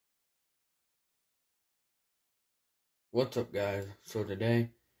What's up, guys? So today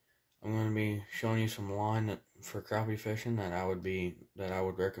I'm going to be showing you some line for crappie fishing that I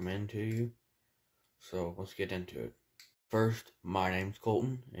would recommend to you. So let's get into it. First, my name's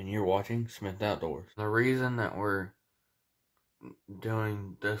Colton and you're watching Smith Outdoors. The reason that we're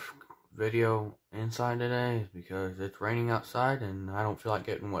doing this video inside today is because it's raining outside and I don't feel like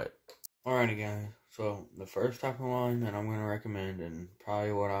getting wet. Alrighty, guys, so the first type of line that I'm going to recommend, and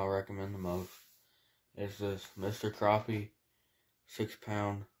probably what I'll recommend the most, is this Mr. Crappie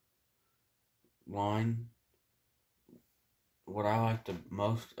 6-pound line. What I like the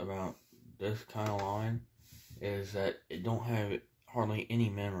most about this kind of line is that it don't have hardly any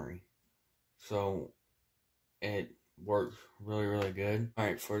memory, so it works really good.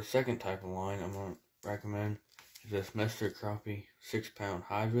 Alright, for the second type of line I'm going to recommend is this Mr. Crappie 6-pound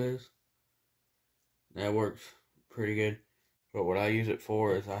high vis. That works pretty good, but what I use it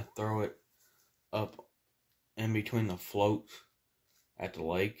for is I throw it up in between the floats at the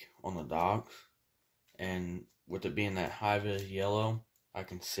lake on the docks, and with it being that high vis yellow, I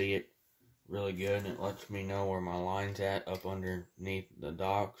can see it really good, and it lets me know where my line's at up underneath the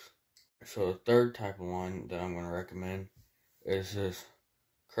docks. So the third type of line that I'm going to recommend is this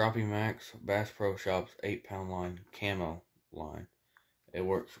Crappie Max Bass Pro Shops 8-pound line camo line. It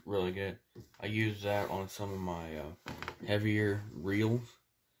works really good. I use that on some of my heavier reels,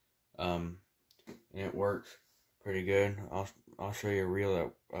 and it works pretty good. I'll show you a reel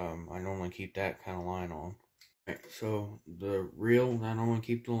that I normally keep that kind of line on. Right, so the reel that I normally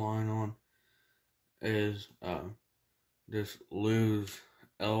keep the line on is this Lew's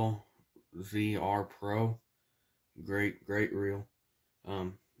LZR Pro. Great reel.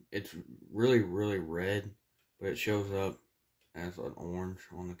 It's really red, but it shows up as an orange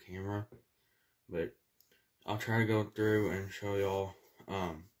on the camera. But I'll try to go through and show y'all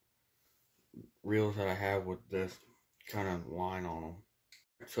reels that I have with this kind of line on them.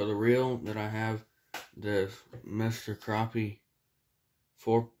 So the reel that I have, this Mr. Crappie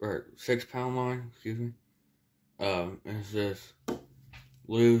 6-pound line, is this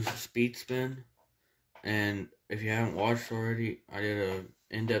Lew's Speed Spin. And if you haven't watched already, I did a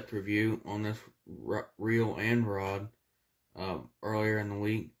in-depth review on this reel and rod earlier in the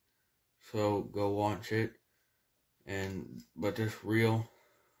week, so go watch it. But this reel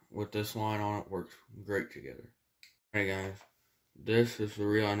with this line on it works great together. Hey guys, this is the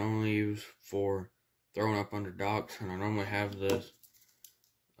reel I normally use for throwing up under docks, and I normally have this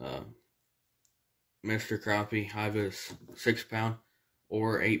Mr. Crappie high vis 6-pound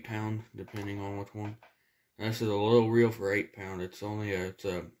or 8-pound, depending on which one. And this is a little reel for 8-pound. It's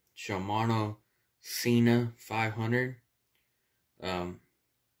a Shimano Cena 500. I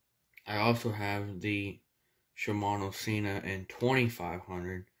also have the Shimano Cena in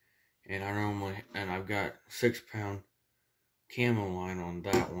 2500, and I've got 6-pound camo line on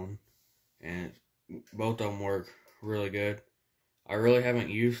that one, and both of them work really good. I really haven't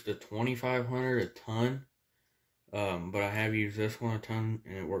used the 2500 a ton, but I have used this one a ton,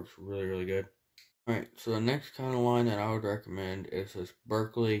 and it works really good. Alright, so the next kind of line that I would recommend is this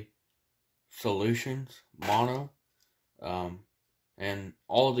Berkley Solutions Mono. And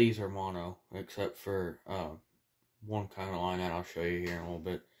all these are mono, except for one kind of line that I'll show you here in a little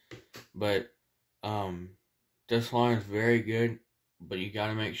bit. But this line is very good, but you got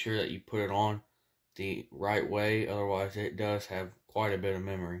to make sure that you put it on the right way, otherwise it does have quite a bit of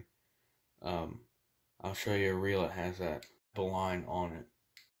memory. I'll show you a reel that has that line on it.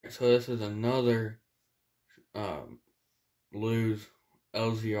 So this is another Lew's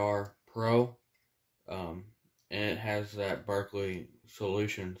LZR Pro, and it has that Berkley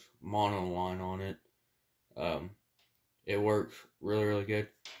Solutions mono line on it. It works really good.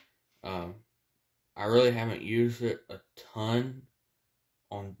 I really haven't used it a ton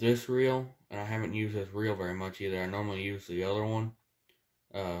on this reel, and I haven't used this reel very much either. I normally use the other one,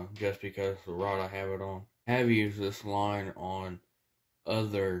 just because the rod I have it on. I have used this line on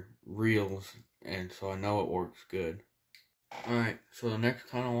other reels, and so I know it works good. Alright, so the next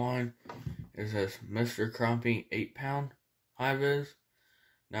kind of line is this Mr. Crappie 8-pound high vis.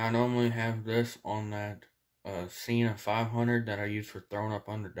 Now I normally have this on that Cena 500 that I use for throwing up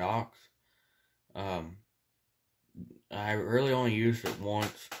under docks. I really only used it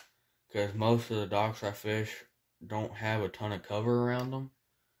once because most of the docks I fish don't have a ton of cover around them.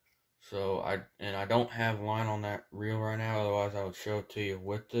 So I don't have line on that reel right now, otherwise I would show it to you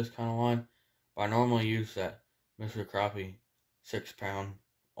with this kind of line. But I normally use that Mr. Crappie 6-pound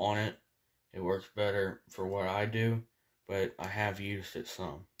on it. It works better for what I do, but I have used it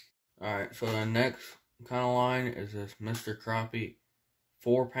some. Alright, so the next kind of line is this Mr. Crappie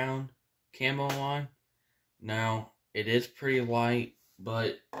 4-pound camo line. Now, it is pretty light,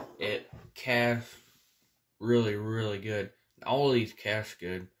 but it casts really, really good. All of these cast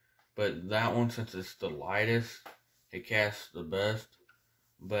good, but that one, since it's the lightest, it casts the best.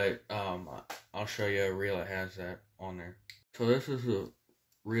 But I'll show you a reel that has that on there. So this is a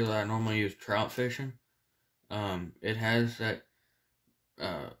reel that I normally use trout fishing. It has that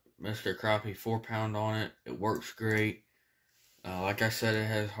Mr. Crappie 4-pound on it. It works great. Like I said, it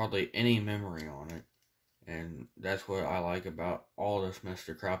has hardly any memory on it. And that's what I like about all this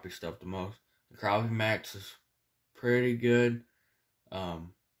Mr. Crappie stuff the most. The Crappie Max is pretty good.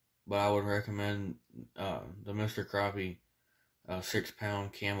 But I would recommend the Mr. Crappie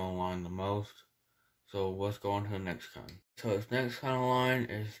 6-pound camo line the most. So let's go on to the next kind. So this next kind of line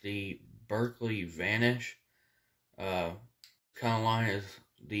is the Berkeley Vanish. Kind of line is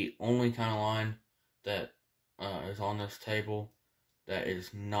the only kind of line that is on this table that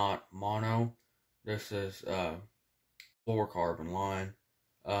is not mono. This is fluorocarbon line.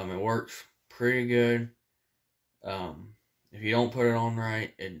 It works pretty good. If you don't put it on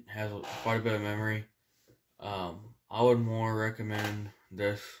right, it has quite a bit of memory. I would more recommend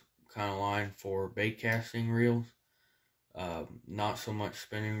this kind of line for bait casting reels. Not so much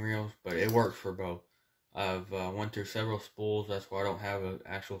spinning reels, but it works for both. I've went through several spools. That's why I don't have an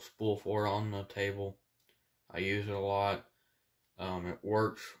actual spool for it on the table. I use it a lot. It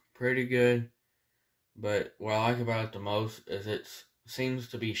works pretty good. But what I like about it the most is it seems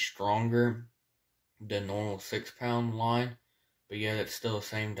to be stronger than normal 6-pound line, but yet it's still the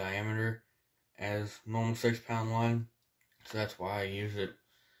same diameter as normal 6-pound line. So that's why I use it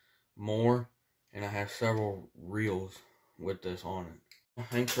more, and I have several reels with this on it.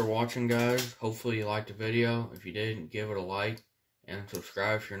 Thanks for watching, guys. Hopefully you liked the video. If you did, give it a like and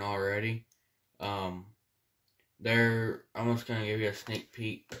subscribe if you're not already. I'm just gonna give you a sneak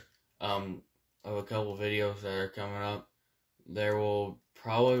peek of a couple videos that are coming up. There will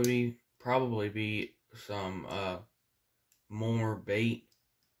probably be some more bait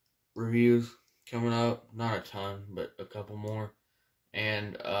reviews coming up. Not a ton, but a couple more.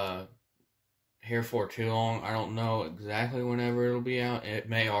 And here for too long, I don't know exactly whenever it'll be out. It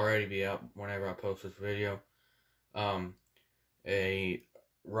may already be out whenever I post this video. A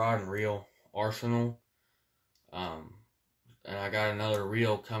rod and reel arsenal. And I got another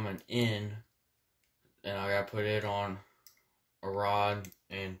reel coming in, and I gotta put it on a rod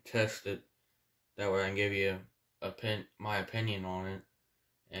and test it. That way I can give you my opinion on it.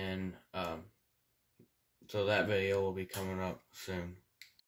 And so that video will be coming up soon.